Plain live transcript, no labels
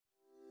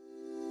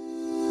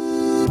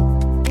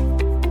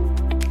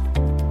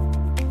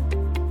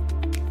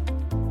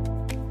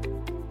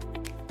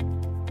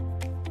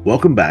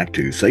Welcome back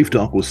to Safe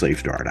Talk with Safe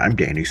Start. I'm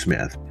Danny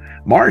Smith.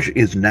 March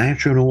is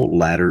National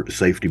Ladder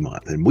Safety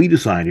Month, and we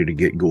decided to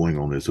get going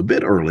on this a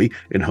bit early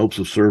in hopes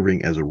of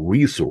serving as a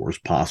resource,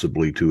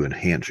 possibly to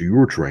enhance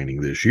your training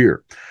this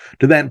year.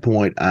 To that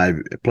point,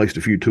 I've placed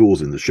a few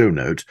tools in the show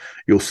notes.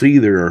 You'll see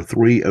there are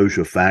 3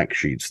 OSHA fact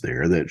sheets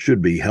there that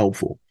should be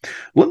helpful.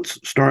 Let's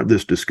start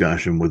this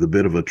discussion with a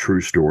bit of a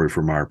true story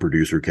from our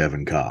producer,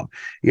 Kevin Cobb.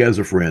 He has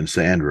a friend,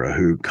 Sandra,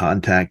 who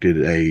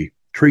contacted a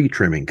tree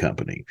trimming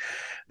company.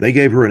 They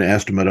gave her an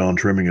estimate on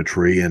trimming a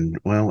tree, and,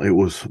 well, it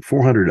was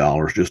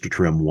 $400 just to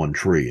trim one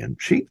tree. And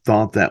she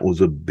thought that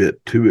was a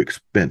bit too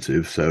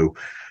expensive, so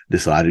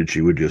decided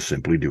she would just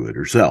simply do it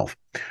herself.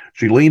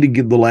 She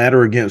leaned the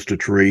ladder against a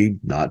tree,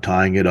 not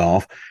tying it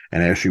off,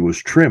 and as she was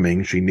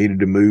trimming, she needed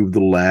to move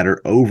the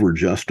ladder over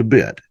just a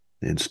bit.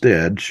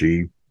 Instead,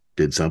 she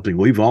did something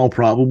we've all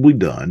probably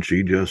done.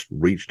 She just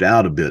reached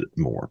out a bit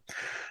more.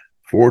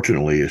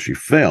 Fortunately, as she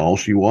fell,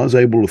 she was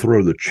able to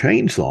throw the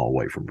chainsaw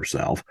away from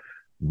herself.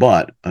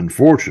 But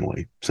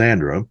unfortunately,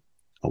 Sandra,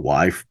 a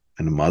wife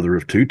and a mother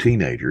of 2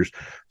 teenagers,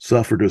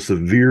 suffered a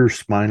severe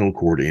spinal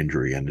cord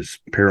injury and is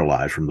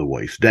paralyzed from the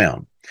waist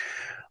down.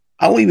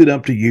 I'll leave it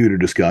up to you to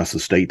discuss the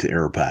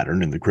state-to-error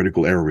pattern and the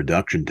critical error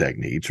reduction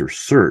techniques or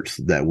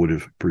CERTs that would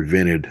have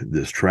prevented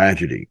this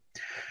tragedy.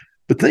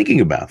 But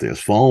thinking about this,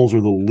 falls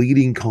are the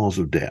leading cause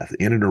of death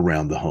in and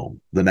around the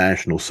home. The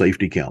National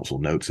Safety Council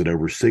notes that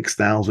over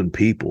 6,000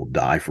 people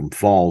die from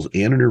falls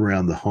in and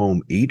around the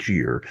home each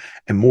year,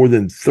 and more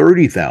than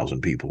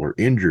 30,000 people are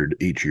injured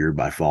each year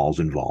by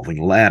falls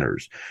involving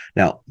ladders.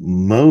 Now,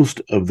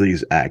 most of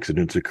these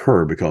accidents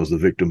occur because the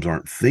victims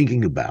aren't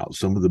thinking about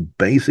some of the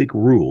basic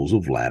rules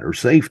of ladder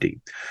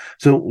safety.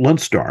 So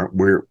let's start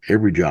where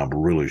every job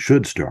really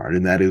should start,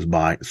 and that is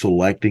by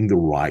selecting the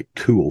right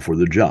tool for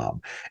the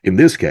job. In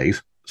this case,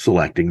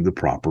 selecting the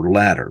proper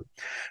ladder.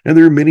 Now,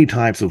 there are many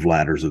types of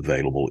ladders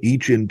available,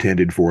 each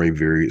intended for a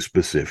very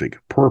specific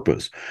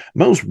purpose.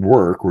 Most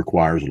work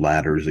requires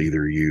ladders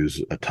either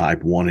use a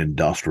Type 1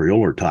 industrial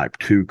or Type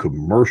 2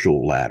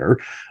 commercial ladder.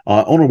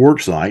 On a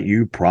work site,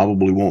 you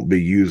probably won't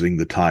be using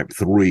the Type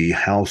 3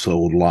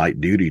 household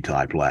light-duty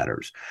type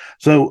ladders.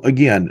 So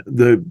again,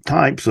 the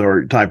types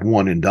are Type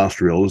 1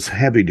 industrial is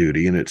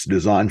heavy-duty, and it's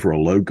designed for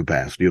a load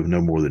capacity of no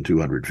more than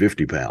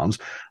 250 pounds.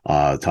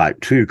 Type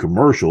 2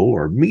 commercial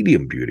or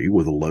medium duty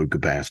with a load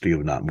capacity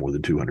of not more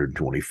than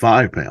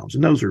 225 pounds.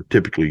 And those are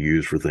typically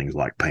used for things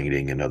like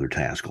painting and other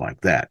tasks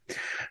like that.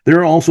 There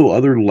are also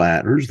other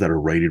ladders that are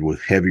rated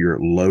with heavier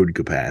load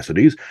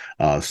capacities.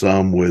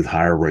 Some with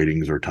higher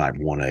ratings are Type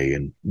 1A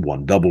and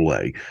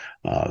 1AA.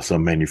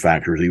 Some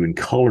manufacturers even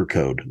color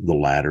code the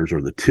ladders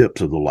or the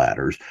tips of the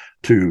ladders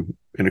in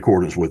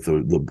accordance with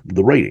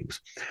the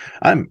ratings.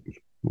 I'm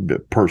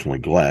personally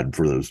glad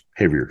for those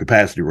heavier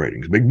capacity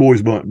ratings. Big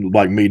boys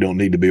like me don't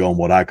need to be on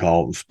what I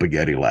call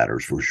spaghetti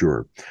ladders for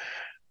sure.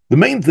 The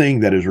main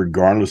thing that is,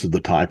 regardless of the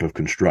type of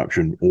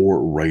construction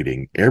or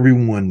rating,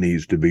 everyone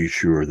needs to be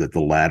sure that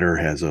the ladder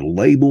has a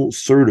label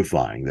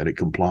certifying that it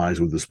complies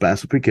with the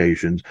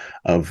specifications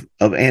of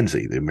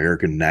ANSI, the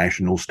American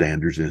National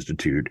Standards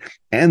Institute,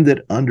 and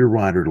that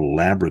Underwriter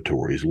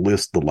Laboratories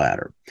list the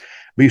ladder.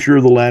 Be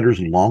sure the ladder is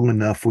long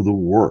enough for the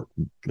work,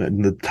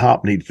 and the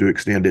top needs to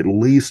extend at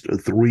least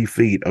 3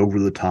 feet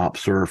over the top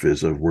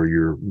surface of where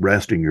you're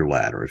resting your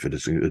ladder, if it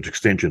is an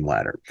extension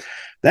ladder.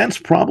 That's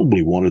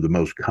probably one of the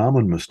most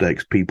common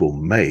mistakes people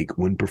make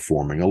when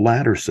performing a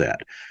ladder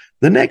set.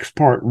 The next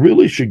part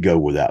really should go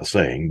without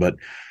saying, but,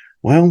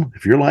 well,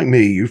 if you're like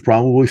me, you've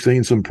probably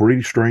seen some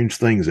pretty strange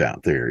things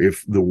out there.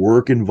 If the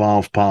work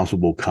involves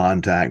possible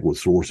contact with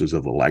sources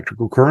of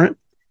electrical current,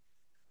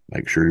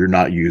 make sure you're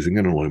not using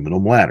an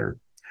aluminum ladder.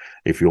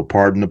 If you'll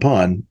pardon the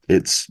pun,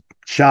 it's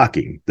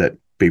shocking that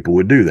people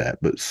would do that.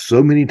 But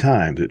so many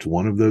times it's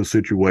one of those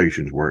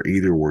situations where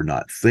either we're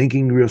not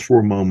thinking just for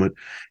a moment,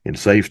 in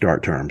safe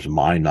start terms,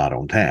 mind not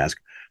on task,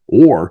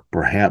 or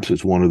perhaps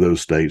it's one of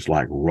those states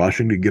like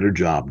rushing to get a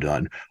job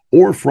done,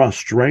 or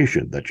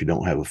frustration that you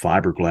don't have a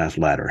fiberglass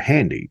ladder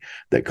handy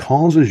that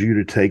causes you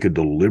to take a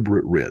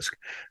deliberate risk,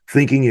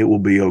 thinking it will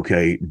be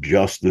okay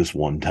just this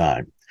one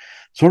time.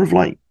 Sort of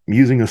like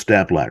using a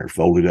step ladder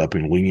folded up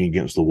and leaning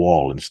against the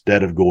wall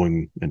instead of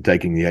going and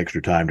taking the extra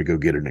time to go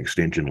get an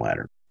extension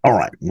ladder. All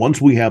right,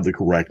 once we have the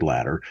correct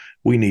ladder,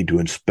 we need to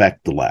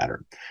inspect the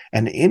ladder.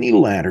 And any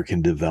ladder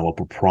can develop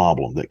a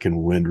problem that can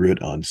render it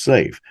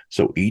unsafe.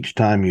 So each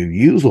time you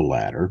use a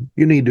ladder,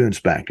 you need to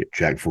inspect it.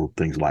 Check for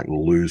things like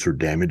loose or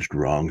damaged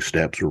rungs,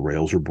 steps or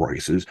rails or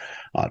braces.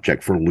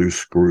 Check for loose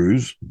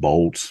screws,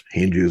 bolts,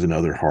 hinges, and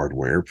other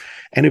hardware.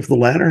 And if the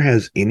ladder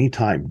has any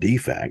type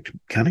defect,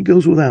 kind of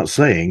goes without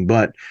saying,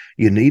 but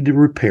you need to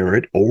repair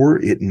it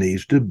or it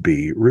needs to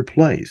be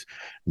replaced.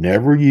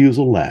 Never use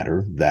a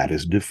ladder that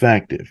is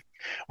defective.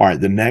 All right,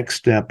 the next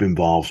step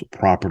involves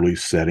properly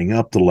setting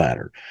up the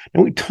ladder.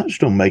 Now, we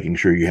touched on making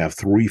sure you have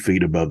 3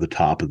 feet above the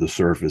top of the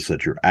surface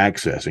that you're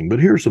accessing, but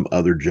here's some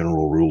other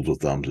general rules of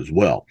thumb as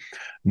well.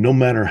 No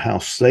matter how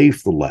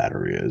safe the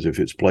ladder is, if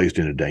it's placed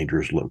in a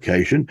dangerous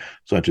location,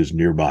 such as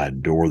nearby a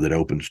door that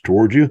opens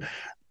towards you,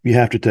 you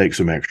have to take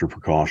some extra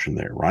precaution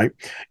there, right?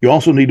 You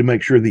also need to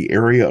make sure the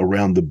area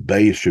around the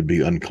base should be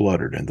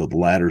uncluttered and that the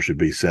ladder should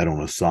be set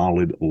on a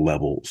solid,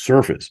 level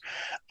surface.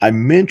 I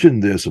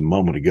mentioned this a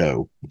moment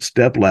ago.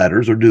 Step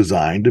ladders are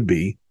designed to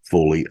be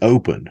fully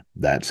open.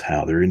 That's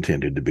how they're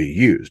intended to be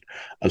used.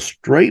 A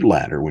straight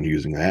ladder, when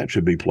using that,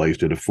 should be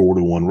placed at a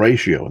 4-to-1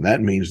 ratio, and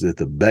that means that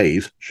the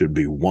base should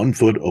be 1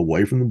 foot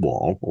away from the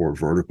wall or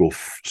vertical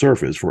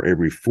surface for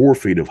every 4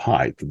 feet of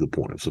height to the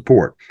point of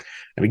support.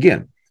 And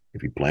again,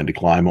 if you plan to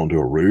climb onto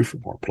a roof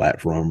or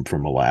platform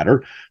from a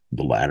ladder,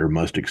 the ladder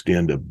must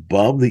extend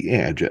above the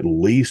edge at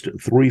least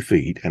 3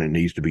 feet, and it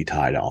needs to be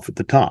tied off at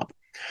the top.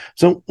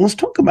 So let's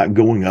talk about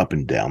going up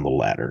and down the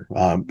ladder.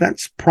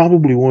 That's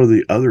probably one of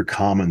the other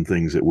common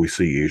things that we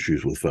see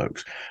issues with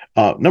folks.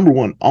 Number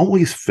one,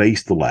 always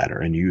face the ladder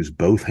and use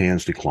both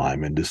hands to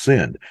climb and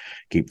descend.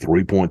 Keep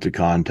 3 points of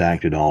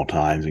contact at all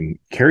times and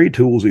carry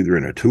tools either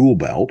in a tool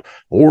belt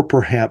or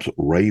perhaps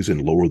raise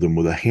and lower them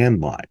with a hand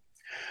line.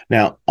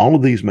 Now, all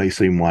of these may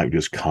seem like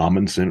just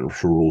common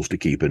sense rules to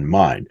keep in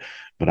mind,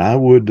 but I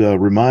would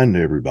remind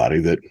everybody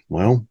that,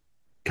 well,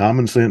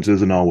 common sense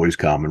isn't always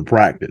common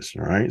practice,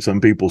 all right?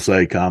 Some people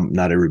say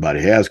not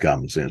everybody has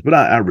common sense, but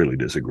I really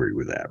disagree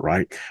with that,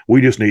 right? We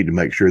just need to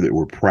make sure that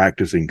we're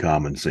practicing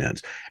common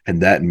sense.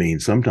 And that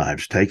means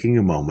sometimes taking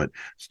a moment,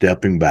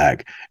 stepping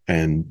back,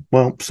 and,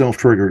 well,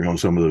 self-triggering on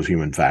some of those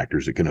human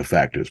factors that can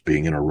affect us,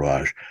 being in a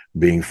rush,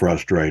 being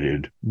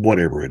frustrated,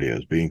 whatever it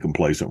is, being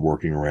complacent,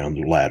 working around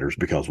the ladders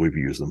because we've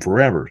used them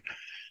forever.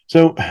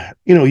 So,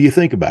 you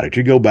think about it.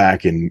 You go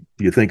back and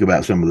you think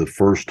about some of the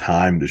first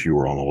time that you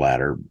were on a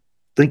ladder,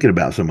 thinking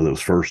about some of those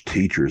first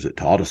teachers that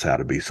taught us how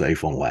to be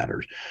safe on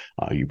ladders.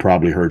 You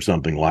probably heard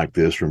something like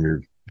this from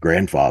your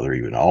grandfather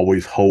even.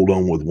 Always hold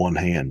on with one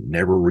hand,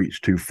 never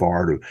reach too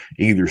far to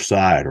either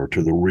side or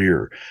to the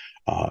rear.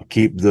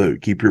 Keep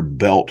your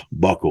belt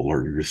buckle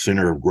or your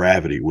center of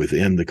gravity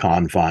within the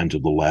confines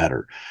of the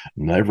ladder.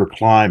 Never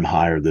climb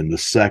higher than the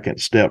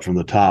second step from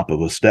the top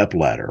of a step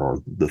ladder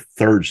or the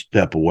third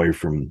step away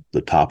from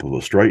the top of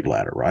a straight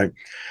ladder, right?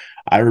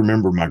 I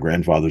remember my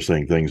grandfather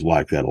saying things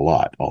like that a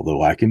lot,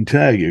 although I can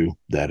tell you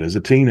that as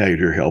a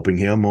teenager helping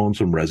him on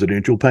some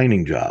residential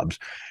painting jobs,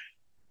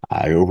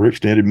 I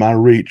overextended my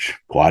reach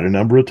quite a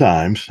number of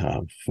times.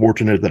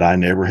 Fortunate that I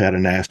never had a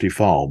nasty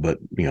fall, but,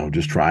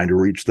 just trying to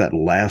reach that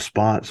last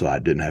spot so I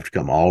didn't have to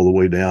come all the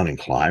way down and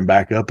climb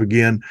back up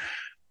again.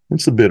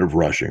 It's a bit of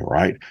rushing,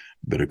 right?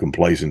 A bit of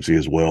complacency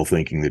as well,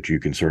 thinking that you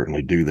can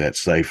certainly do that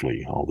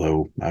safely.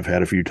 Although I've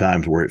had a few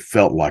times where it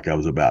felt like I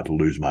was about to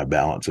lose my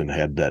balance and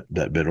had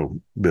that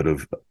bit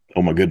of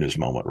oh my goodness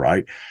moment,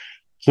 right?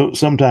 So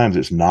sometimes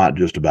it's not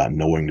just about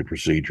knowing the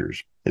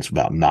procedures. It's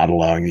about not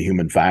allowing the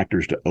human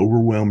factors to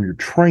overwhelm your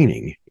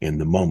training in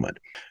the moment.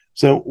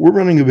 So we're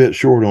running a bit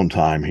short on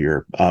time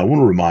here. I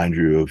want to remind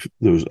you of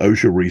those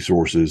OSHA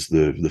resources,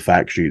 the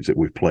fact sheets that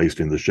we've placed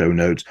in the show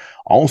notes.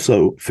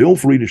 Also, feel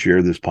free to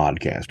share this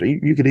podcast.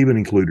 You could even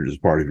include it as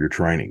part of your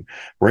training.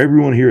 For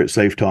everyone here at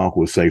Safe Talk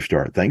with Safe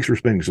Start, thanks for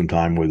spending some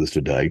time with us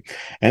today.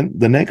 And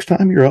the next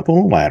time you're up on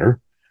a ladder,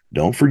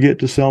 don't forget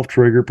to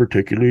self-trigger,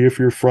 particularly if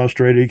you're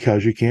frustrated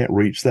because you can't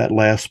reach that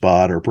last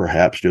spot or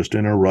perhaps just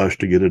in a rush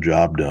to get a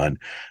job done.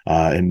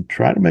 And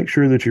try to make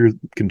sure that you're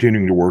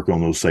continuing to work on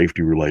those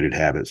safety-related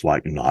habits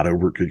like not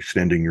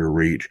overextending your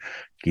reach,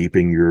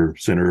 keeping your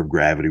center of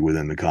gravity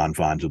within the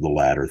confines of the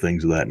ladder,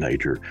 things of that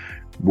nature.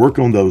 Work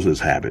on those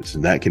as habits,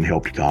 and that can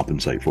help you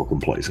compensate for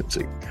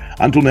complacency.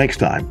 Until next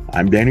time,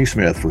 I'm Danny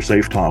Smith for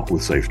Safe Talk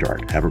with Safe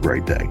Start. Have a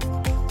great day.